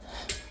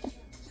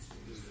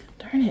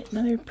 Darn it.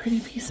 Another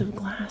pretty piece of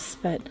glass,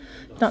 but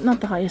not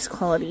the highest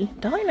quality.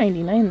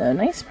 $1.99 though.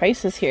 Nice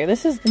prices here.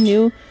 This is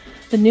the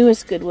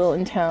newest Goodwill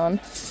in town.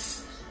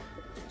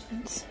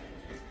 It's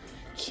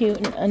cute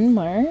and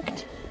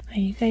unmarked. Are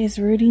you guys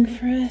rooting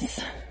for us?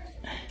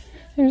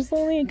 There's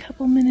only a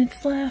couple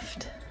minutes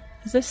left.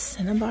 Is this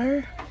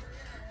Cinnabar?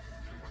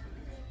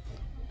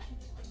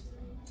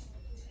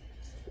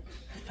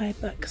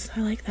 $5.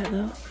 I like that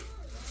though.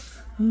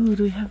 Ooh,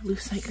 do we have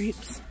lucite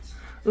grapes?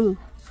 Ooh,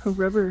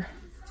 rubber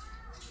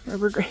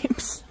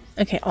grapes.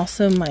 Okay,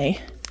 also my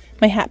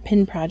hat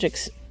pin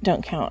projects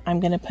don't count. I'm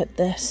gonna put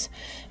this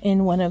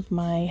in one of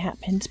my hat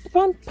pins.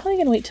 But I'm probably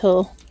gonna wait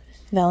till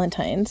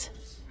Valentine's.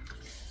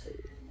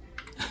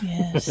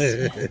 Yes.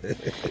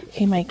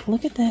 Okay, Mike,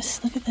 look at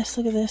this. Look at this.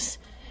 Look at this.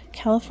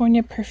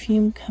 California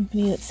Perfume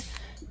Company. It's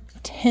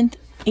 10th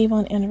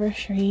Avon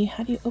anniversary.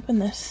 How do you open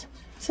this?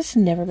 This has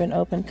never been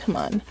opened. Come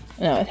on.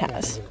 No, it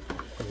has.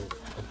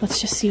 Let's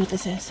just see what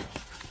this is.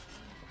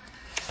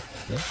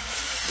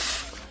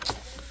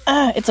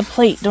 Ah, it's a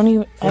plate. Don't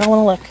even. I don't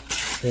want to look.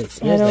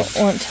 I don't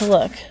want to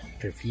look.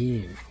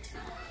 Perfume.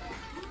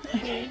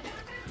 Okay.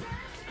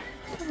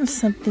 There's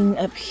something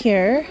up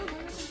here.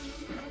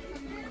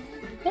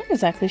 I'm not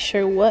exactly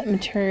sure what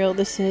material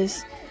this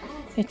is.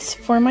 It's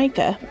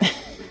Formica.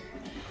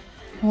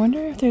 I wonder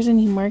if there's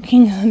any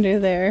markings under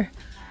there.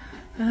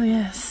 Oh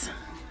yes.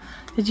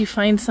 Did you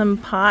find some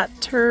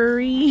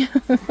pottery?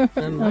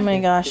 Oh my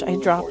gosh, I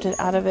dropped it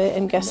out of it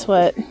and guess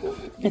what?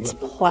 It's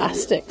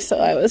plastic, so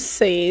I was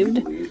saved.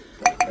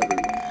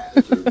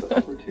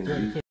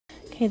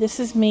 Okay,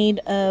 this is made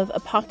of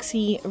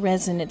epoxy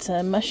resin. It's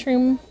a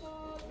mushroom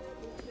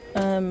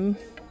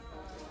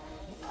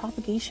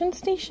propagation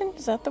station?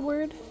 Is that the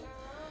word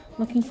I'm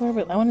looking for?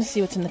 But I want to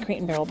see what's in the Crate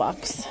and Barrel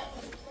box.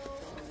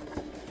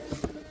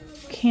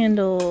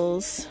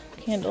 Candles.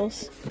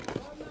 Candles.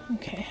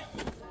 Okay.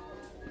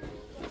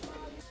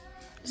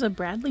 There's a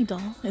Bradley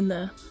doll in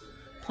the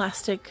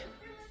plastic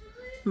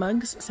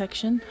mugs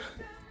section.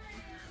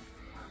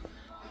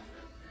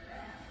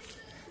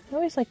 I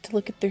always like to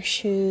look at their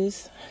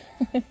shoes.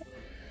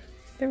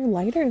 They're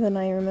lighter than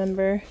I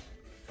remember.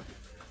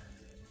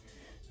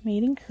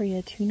 Made in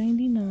Korea,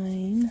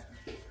 $2.99.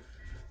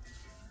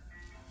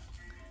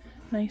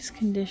 Nice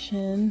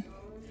condition.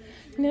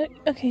 No,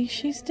 okay,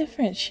 she's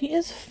different. She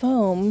is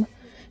foam.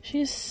 She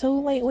is so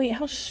lightweight.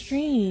 How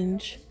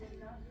strange.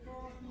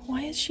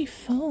 Why is she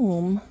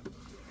foam?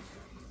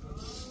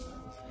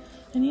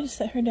 I need to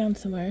set her down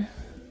somewhere.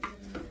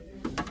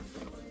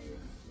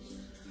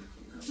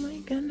 Oh my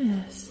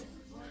goodness.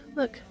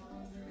 Look.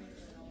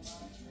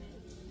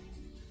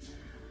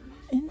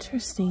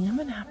 Interesting. I'm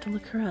gonna have to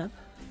look her up.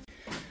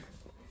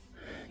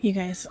 You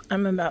guys,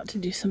 I'm about to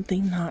do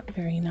something not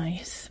very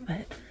nice,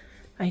 but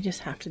I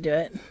just have to do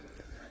it.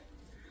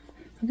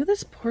 Look at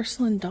this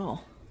porcelain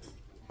doll.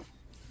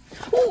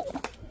 Ooh!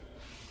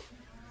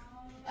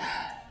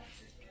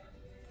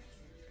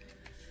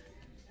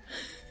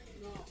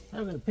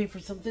 I'm gonna pay for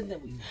something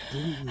that we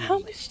didn't need. How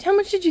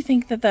much did you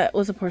think that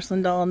was a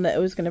porcelain doll and that it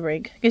was gonna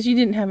break? Because you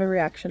didn't have a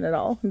reaction at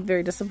all. I'm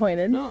very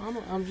disappointed. No,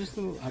 I was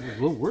a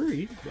little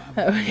worried.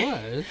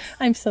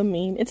 I'm so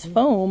mean. It's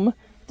foam.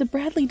 It's a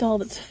Bradley doll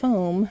that's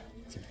foam.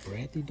 It's a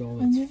Bradley doll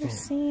that's I've never foam.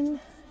 seen.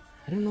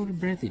 I don't know what a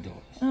Bradley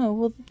doll is. Oh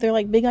well, they're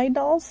like big-eyed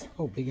dolls.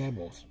 Oh, big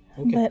eyeballs.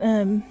 Okay. But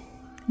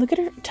look at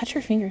her. Touch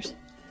her fingers.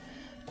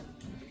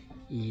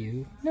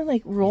 You. No,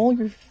 like roll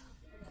your,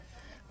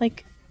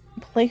 like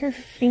play her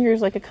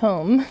fingers like a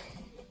comb.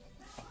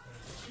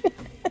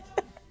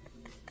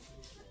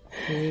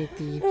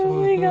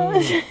 Oh my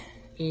gosh.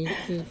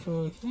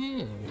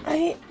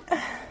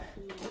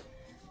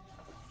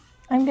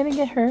 I'm gonna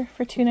get her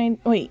for $2.99.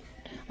 Wait,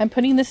 I'm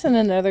putting this in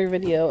another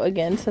video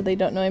again so they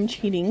don't know I'm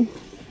cheating.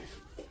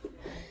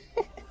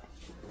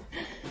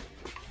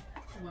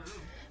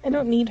 I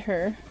don't need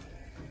her.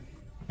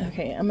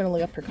 Okay, I'm gonna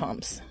look up her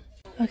comps.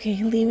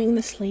 Okay, leaving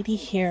this lady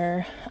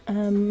here.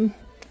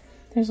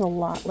 There's a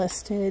lot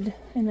listed,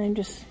 and I'm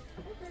just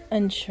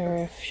unsure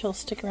if she'll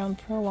stick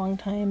around for a long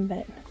time,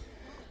 but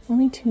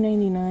only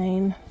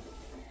 $2.99.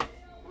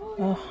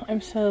 Oh,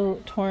 I'm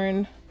so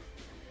torn.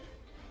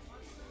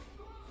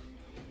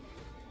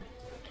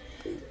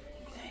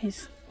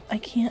 Guys, I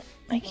can't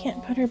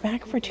put her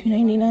back for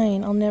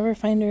 $2.99. I'll never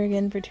find her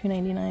again for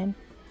 $2.99.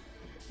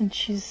 And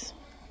she's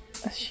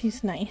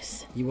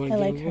nice. You want to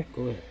like her?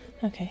 Go ahead.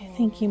 Okay,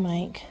 thank you,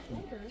 Mike.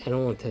 I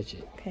don't want to touch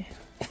it. Okay.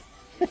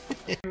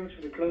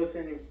 Should be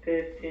closing in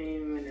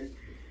 15 minutes.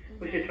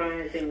 We should try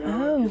anything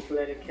now. Oh. Just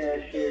let it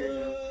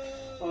cashier.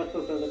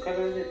 Also, so the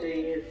color of the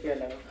day is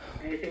yellow.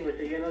 Anything with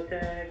the yellow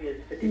tag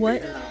is 50%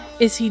 What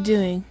off. is he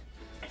doing?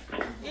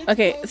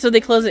 Okay, so they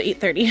close at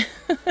 8:30.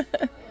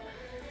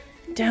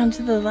 Down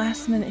to the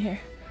last minute here.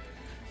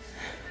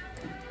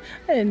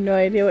 I had no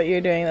idea what you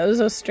were doing. That was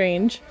so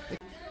strange.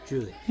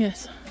 Julie.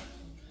 Yes.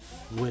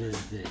 What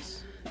is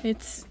this?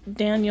 It's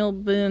Daniel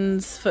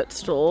Boone's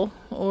footstool,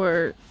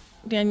 or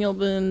Daniel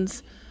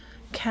Boone's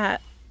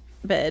cat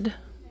bed.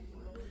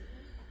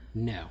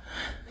 No.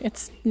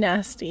 It's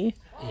nasty.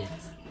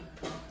 It's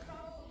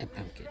a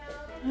pumpkin.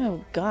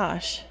 Oh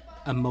gosh.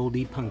 A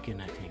moldy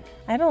pumpkin, I think.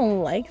 I don't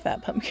like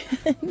that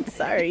pumpkin.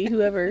 Sorry,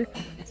 whoever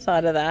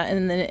thought of that,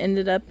 and then it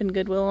ended up in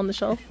Goodwill on the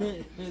shelf.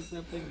 It's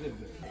nothing good.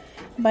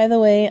 By the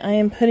way, I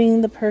am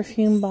putting the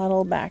perfume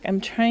bottle back. I'm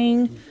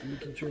trying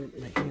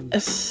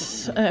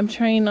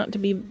not to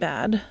be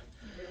bad.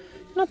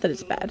 Not that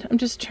it's bad. I'm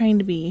just trying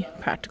to be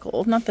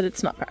practical. Not that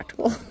it's not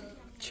practical.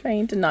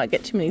 Trying to not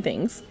get too many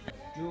things.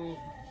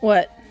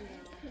 What?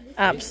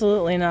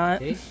 Absolutely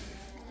not.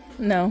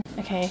 No.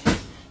 Okay.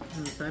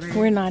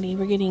 We're naughty.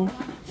 We're getting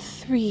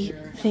 3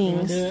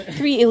 things.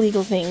 3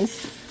 illegal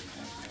things.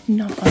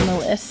 Not on the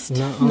list.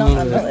 Not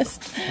on the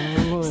list.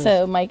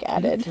 So Mike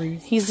added.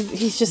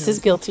 He's just as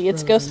guilty.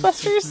 It's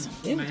Ghostbusters.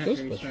 Yeah,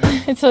 it's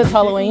Ghostbusters. And so it's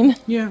Halloween.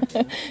 Yeah.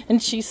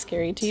 And she's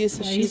scary too,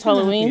 so she's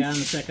Halloween. Yeah, on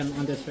the second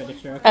on this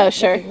register. Oh,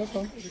 sure.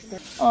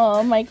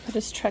 Oh, Mike put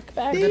his truck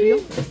back.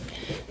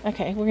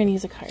 Okay, we're gonna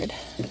use a card.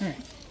 Alright,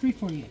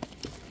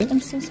 $3.48. I'm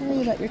so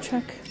sorry about your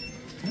truck.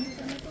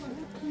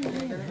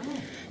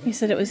 He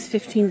said it was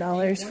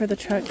 $15 for the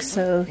truck,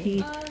 so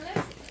he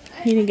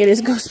didn't get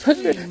his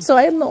Ghostbuster. So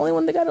I am the only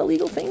one that got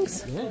illegal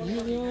things.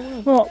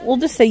 Well, we'll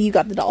just say you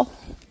got the doll.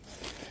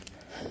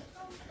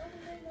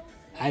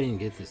 I didn't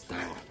get this doll.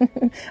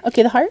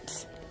 Okay, the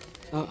hearts?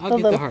 Oh, I'll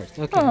get the hearts.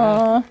 Okay.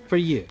 Aww. For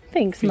you.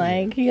 Thanks,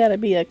 Mike. You gotta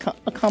be a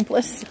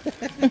accomplice.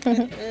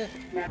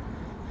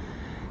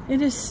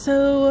 It is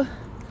so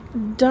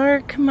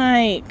dark,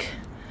 Mike.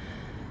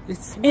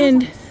 It's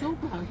and like soap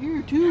out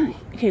here too.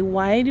 Okay,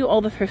 why do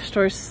all the thrift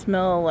stores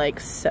smell like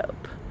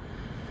soap?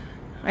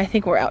 I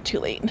think we're out too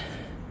late.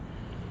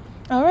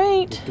 All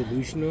right.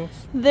 Delusionals.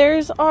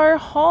 There's our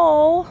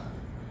haul.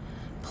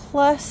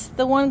 Plus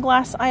the one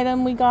glass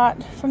item we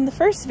got from the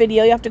first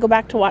video. You have to go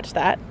back to watch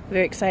that.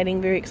 Very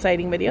exciting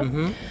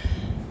video.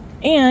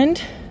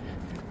 And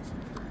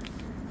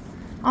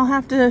I'll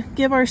have to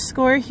give our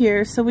score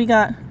here. So we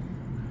got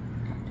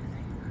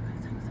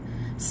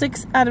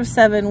 6 out of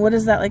 7. What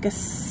is that, like a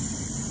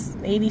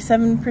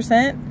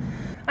 87%?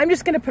 I'm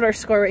just gonna put our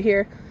score right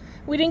here.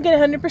 We didn't get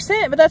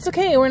 100%, but that's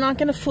okay. We're not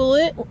gonna fool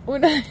it. We're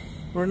not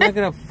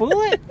gonna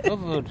fool it.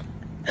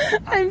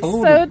 I'm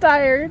so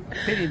tired.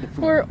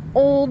 We're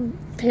old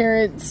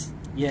parents,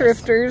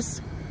 thrifters.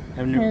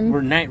 And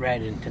we're night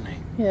riding tonight.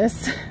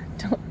 Yes.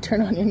 Don't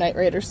turn on your Night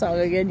Rider song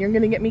again. You're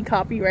gonna get me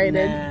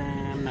copyrighted.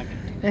 Nah, I'm not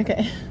gonna do that.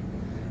 Okay.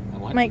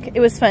 Mike,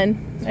 it was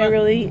fun. I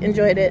really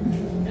enjoyed it.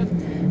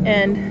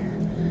 And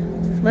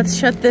let's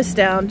shut this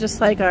down just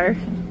like our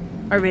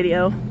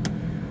video.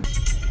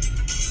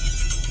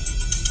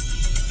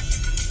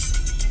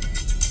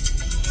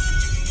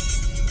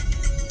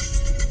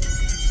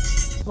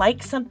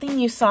 Like something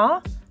you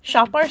saw?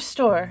 Shop our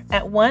store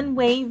at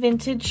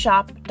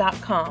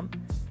onewayvintageshop.com.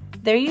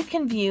 There you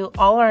can view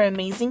all our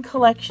amazing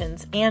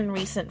collections and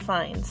recent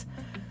finds.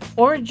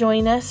 Or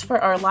join us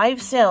for our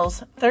live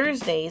sales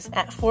Thursdays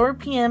at 4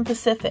 p.m.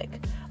 Pacific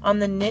on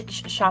the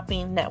Niche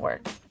Shopping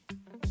Network.